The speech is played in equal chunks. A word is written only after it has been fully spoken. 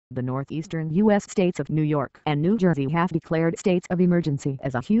The northeastern U.S. states of New York and New Jersey have declared states of emergency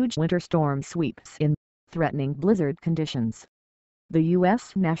as a huge winter storm sweeps in, threatening blizzard conditions. The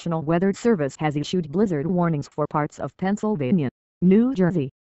U.S. National Weather Service has issued blizzard warnings for parts of Pennsylvania, New Jersey,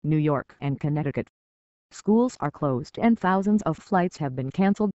 New York and Connecticut. Schools are closed and thousands of flights have been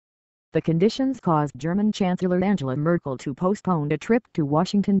canceled. The conditions caused German Chancellor Angela Merkel to postpone a trip to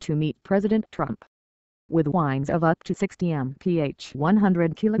Washington to meet President Trump. With winds of up to 60 mph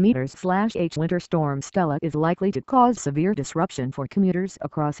 100 km/h, winter storm Stella is likely to cause severe disruption for commuters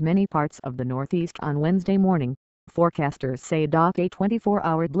across many parts of the Northeast on Wednesday morning. Forecasters say a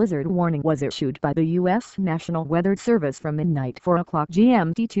 24-hour blizzard warning was issued by the U.S. National Weather Service from midnight 4 o'clock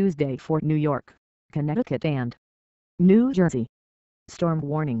GMT Tuesday for New York, Connecticut and New Jersey. Storm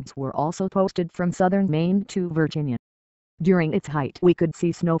warnings were also posted from southern Maine to Virginia. During its height we could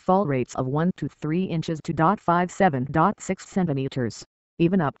see snowfall rates of 1 to 3 inches to 57.6 centimeters,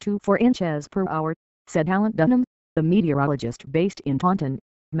 even up to 4 inches per hour, said Alan Dunham, the meteorologist based in Taunton,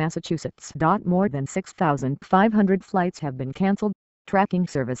 Massachusetts. More than 6,500 flights have been canceled, tracking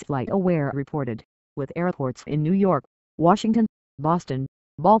service FlightAware reported, with airports in New York, Washington, Boston,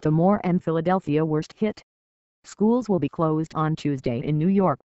 Baltimore and Philadelphia worst hit. Schools will be closed on Tuesday in New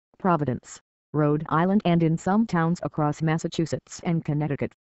York, Providence, Rhode Island and in some towns across Massachusetts and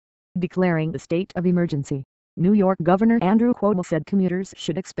Connecticut. Declaring the state of emergency, New York Governor Andrew Cuomo said commuters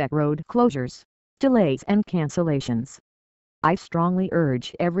should expect road closures, delays and cancellations. I strongly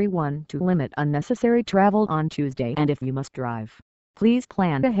urge everyone to limit unnecessary travel on Tuesday, and if you must drive, please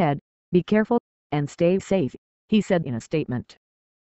plan ahead, be careful, and stay safe, he said in a statement.